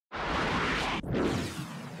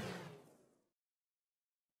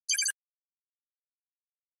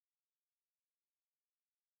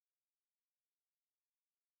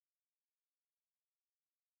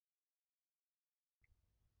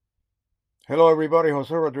Hello everybody,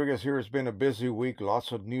 Jose Rodriguez here. It's been a busy week,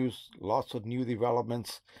 lots of news, lots of new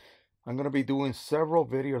developments. I'm going to be doing several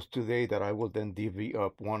videos today that I will then divvy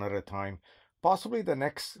up one at a time. Possibly the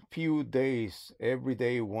next few days, every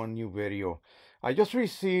day one new video. I just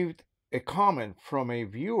received a comment from a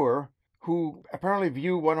viewer who apparently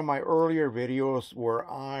viewed one of my earlier videos where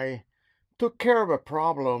I took care of a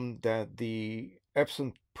problem that the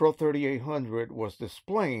Epson Pro 3800 was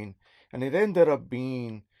displaying, and it ended up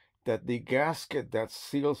being that the gasket that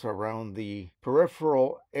seals around the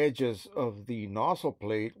peripheral edges of the nozzle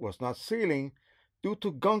plate was not sealing due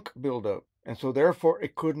to gunk buildup. And so therefore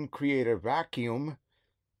it couldn't create a vacuum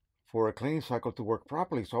for a cleaning cycle to work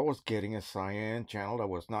properly. So I was getting a cyan channel that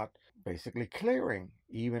was not basically clearing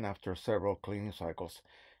even after several cleaning cycles.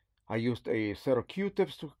 I used a set of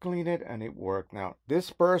Q-tips to clean it and it worked. Now,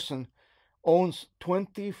 this person owns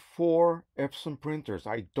 24 Epson printers.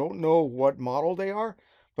 I don't know what model they are,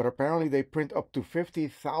 but apparently they print up to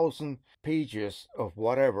 50,000 pages of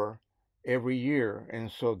whatever every year. And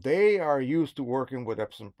so they are used to working with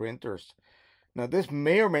Epson printers. Now, this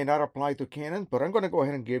may or may not apply to Canon, but I'm going to go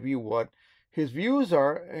ahead and give you what his views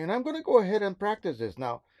are, and I'm going to go ahead and practice this.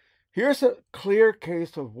 Now, here's a clear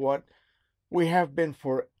case of what we have been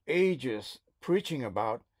for ages preaching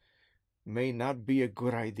about may not be a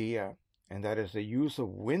good idea, and that is the use of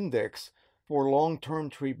Windex for long-term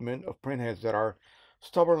treatment of printheads that are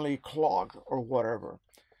stubbornly clogged or whatever.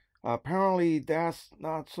 Apparently, that's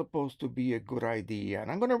not supposed to be a good idea.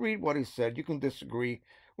 And I'm going to read what he said. You can disagree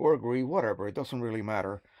or agree, whatever. It doesn't really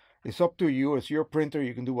matter. It's up to you. It's your printer.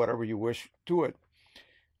 You can do whatever you wish to it.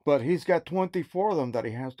 But he's got 24 of them that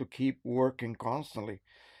he has to keep working constantly.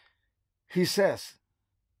 He says,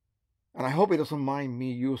 and I hope he doesn't mind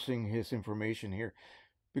me using his information here,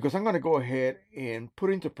 because I'm going to go ahead and put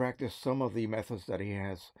into practice some of the methods that he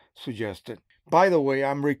has suggested. By the way,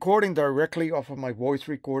 I'm recording directly off of my voice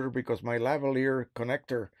recorder because my lavalier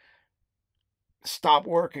connector stopped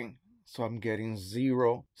working. So I'm getting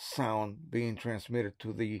zero sound being transmitted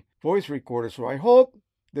to the voice recorder. So I hope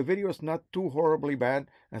the video is not too horribly bad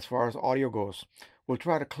as far as audio goes. We'll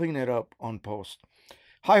try to clean it up on post.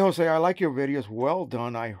 Hi, Jose. I like your videos. Well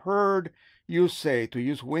done. I heard you say to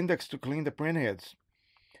use Windex to clean the printheads.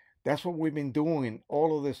 That's what we've been doing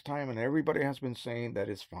all of this time, and everybody has been saying that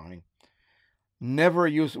it's fine. Never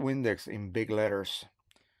use Windex in big letters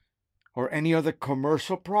or any other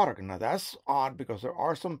commercial product. Now, that's odd because there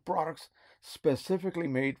are some products specifically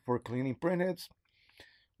made for cleaning printheads.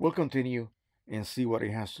 We'll continue and see what he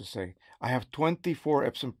has to say. I have 24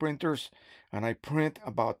 Epson printers, and I print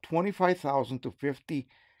about 25,000 to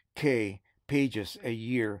 50K pages a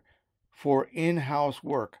year for in-house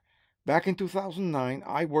work. Back in 2009,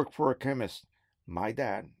 I worked for a chemist, my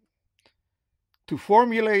dad, to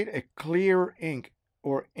formulate a clear ink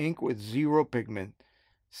or ink with zero pigment.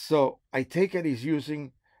 So I take it he's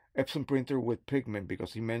using Epson printer with pigment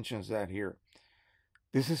because he mentions that here.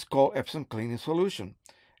 This is called Epson Cleaning Solution.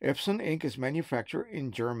 Epson ink is manufactured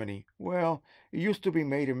in Germany. Well, it used to be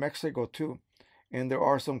made in Mexico too. And there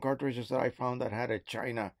are some cartridges that I found that had a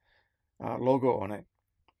China logo on it.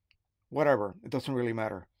 Whatever, it doesn't really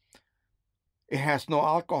matter. It has no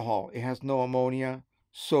alcohol. It has no ammonia,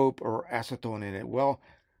 soap, or acetone in it. Well,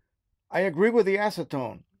 I agree with the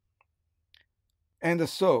acetone and the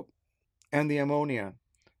soap and the ammonia.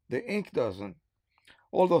 The ink doesn't.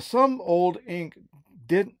 Although some old ink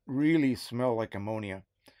didn't really smell like ammonia,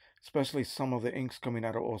 especially some of the inks coming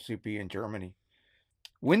out of OCP in Germany.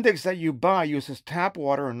 Windex that you buy uses tap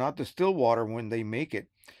water and not distilled water when they make it.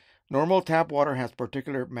 Normal tap water has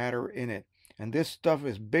particulate matter in it, and this stuff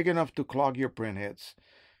is big enough to clog your printheads.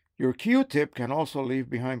 Your Q-tip can also leave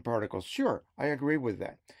behind particles. Sure, I agree with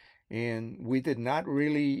that. And we did not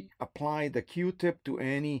really apply the Q-tip to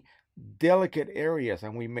any delicate areas,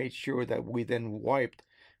 and we made sure that we then wiped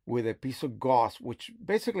with a piece of gauze, which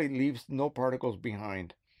basically leaves no particles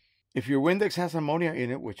behind. If your Windex has ammonia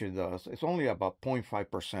in it, which it does, it's only about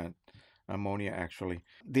 0.5% ammonia actually.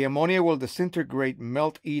 The ammonia will disintegrate,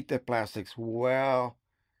 eat the plastics. Well,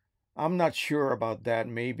 I'm not sure about that.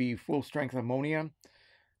 Maybe full strength ammonia,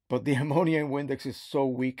 but the ammonia in Windex is so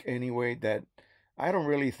weak anyway that I don't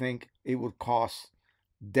really think it would cause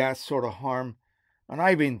that sort of harm. And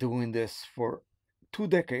I've been doing this for 2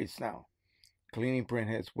 decades now, cleaning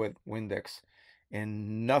printheads with Windex,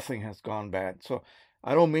 and nothing has gone bad. So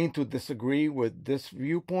I don't mean to disagree with this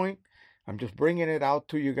viewpoint. I'm just bringing it out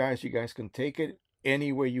to you guys. You guys can take it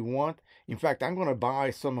any way you want. In fact, I'm going to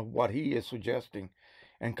buy some of what he is suggesting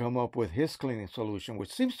and come up with his cleaning solution,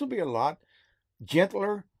 which seems to be a lot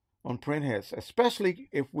gentler on printheads, especially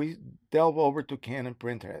if we delve over to Canon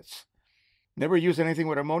printheads. Never use anything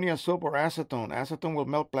with ammonia, soap, or acetone. Acetone will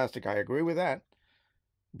melt plastic. I agree with that.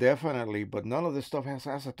 Definitely, but none of this stuff has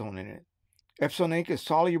acetone in it. Epsom ink is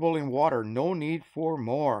soluble in water. No need for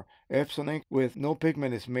more. Epsom ink with no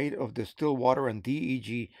pigment is made of distilled water and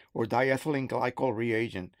DEG, or diethylene glycol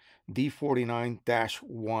reagent,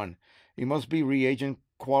 D49-1. It must be reagent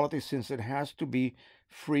quality since it has to be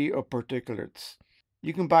free of particulates.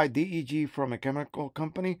 You can buy DEG from a chemical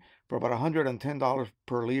company for about $110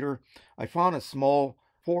 per liter. I found a small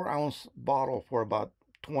 4-ounce bottle for about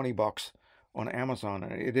 20 bucks on Amazon,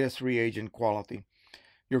 and it is reagent quality.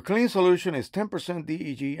 Your clean solution is 10%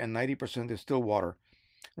 DEG and 90% distilled water.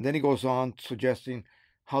 And then he goes on suggesting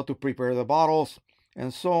how to prepare the bottles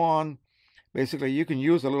and so on. Basically, you can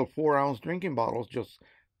use a little 4-ounce drinking bottles. Just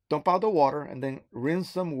dump out the water and then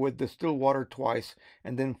rinse them with distilled water twice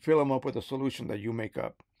and then fill them up with a solution that you make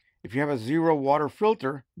up. If you have a zero water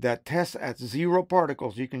filter that tests at 0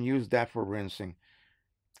 particles, you can use that for rinsing.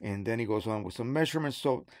 And then he goes on with some measurements.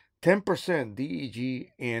 So 10%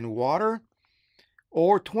 DEG in water,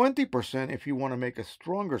 or 20% if you want to make a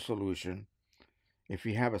stronger solution. If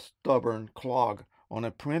you have a stubborn clog on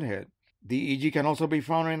a printhead. DEG can also be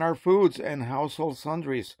found in our foods and household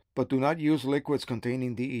sundries, but do not use liquids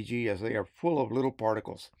containing DEG as they are full of little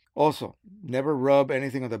particles. Also, never rub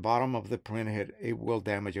anything on the bottom of the printhead. It will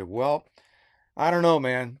damage it. Well, I don't know,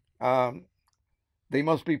 man. They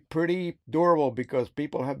must be pretty durable because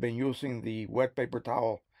people have been using the wet paper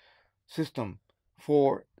towel system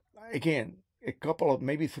for, again, a couple of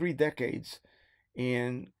maybe 3 decades,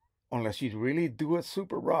 and unless you really do it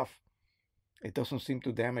super rough, it doesn't seem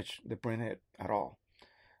to damage the printhead at all.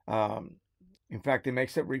 In fact, it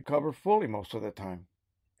makes it recover fully most of the time.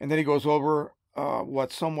 And then he goes over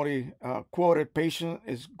what somebody quoted: patience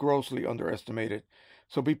is grossly underestimated.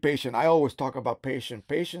 So be patient. I always talk about patience.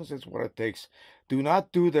 Patience is what it takes. Do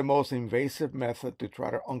not do the most invasive method to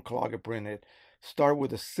try to unclog a printhead. Start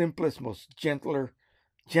with the simplest, most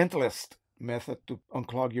gentlest method to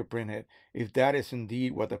unclog your printhead, if that is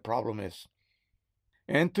indeed what the problem is.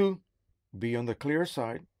 And to be on the clear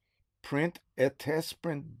side, print a test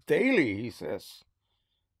print daily, he says.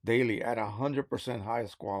 Daily at 100%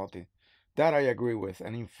 highest quality. That I agree with.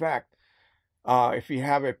 And in fact, if you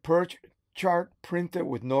have a purge chart, print it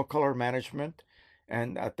with no color management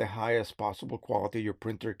and at the highest possible quality your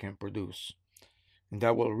printer can produce. And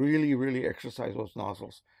that will really, really exercise those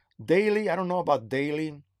nozzles. Daily, I don't know about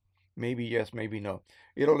daily. Maybe yes, maybe no.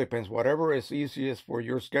 It all depends. Whatever is easiest for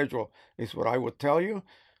your schedule is what I would tell you.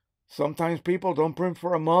 Sometimes people don't print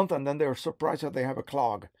for a month and then they're surprised that they have a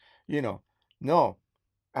clog. No,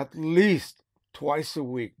 at least twice a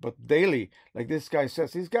week, but daily. Like this guy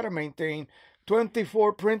says, he's got to maintain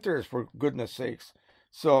 24 printers, for goodness sakes.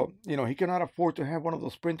 So, he cannot afford to have one of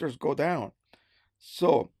those printers go down.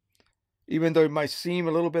 So, even though it might seem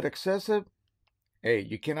a little bit excessive, hey,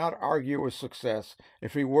 you cannot argue with success.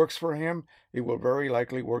 If it works for him, it will very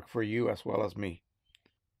likely work for you as well as me.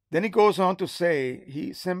 Then he goes on to say,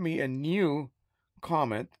 he sent me a new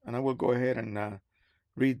comment, and I will go ahead and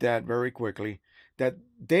read that very quickly, that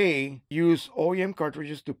they use OEM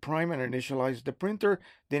cartridges to prime and initialize the printer,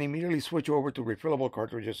 then immediately switch over to refillable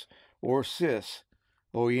cartridges, or CIS.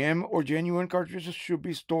 OEM or genuine cartridges should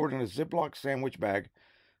be stored in a Ziploc sandwich bag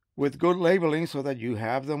with good labeling so that you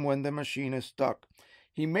have them when the machine is stuck.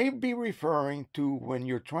 He may be referring to when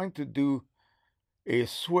you're trying to do a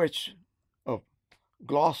switch of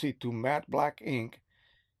glossy to matte black ink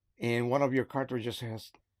and one of your cartridges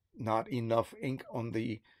has not enough ink on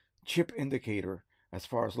the chip indicator as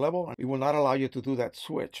far as level. It will not allow you to do that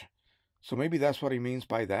switch. So maybe that's what he means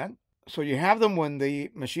by that. So you have them when the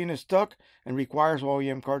machine is stuck and requires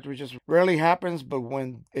OEM cartridges. Rarely happens, but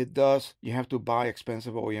when it does, you have to buy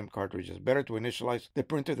expensive OEM cartridges. Better to initialize the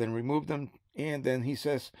printer than remove them. And then he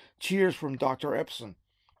says, cheers from Dr. Epson.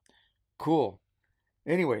 Cool.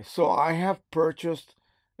 Anyway, so I have purchased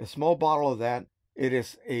a small bottle of that. It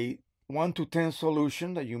is a 1 to 10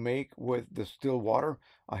 solution that you make with distilled water.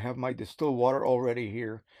 I have my distilled water already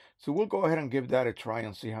here. So we'll go ahead and give that a try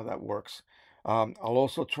and see how that works. I'll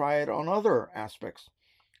also try it on other aspects,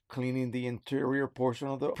 cleaning the interior portion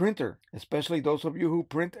of the printer, especially those of you who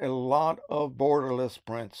print a lot of borderless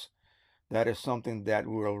prints. That is something that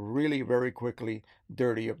will really very quickly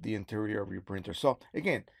dirty up the interior of your printer. So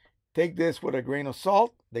again, take this with a grain of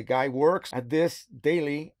salt. The guy works at this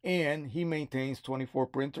daily and he maintains 24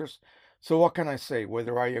 printers. So what can I say?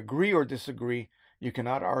 Whether I agree or disagree, you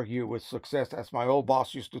cannot argue with success, as my old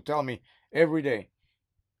boss used to tell me every day.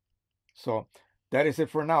 So that is it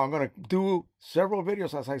for now. I'm going to do several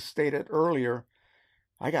videos, as I stated earlier.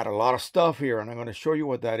 I got a lot of stuff here, and I'm going to show you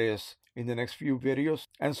what that is. in the next few videos.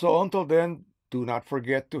 And so until then, do not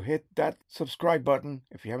forget to hit that subscribe button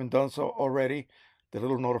if you haven't done so already, the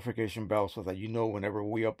little notification bell, so that you know whenever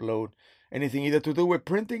we upload anything either to do with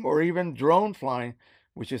printing or even drone flying,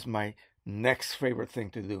 which is my next favorite thing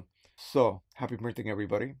to do. So happy printing,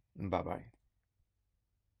 everybody, and bye-bye.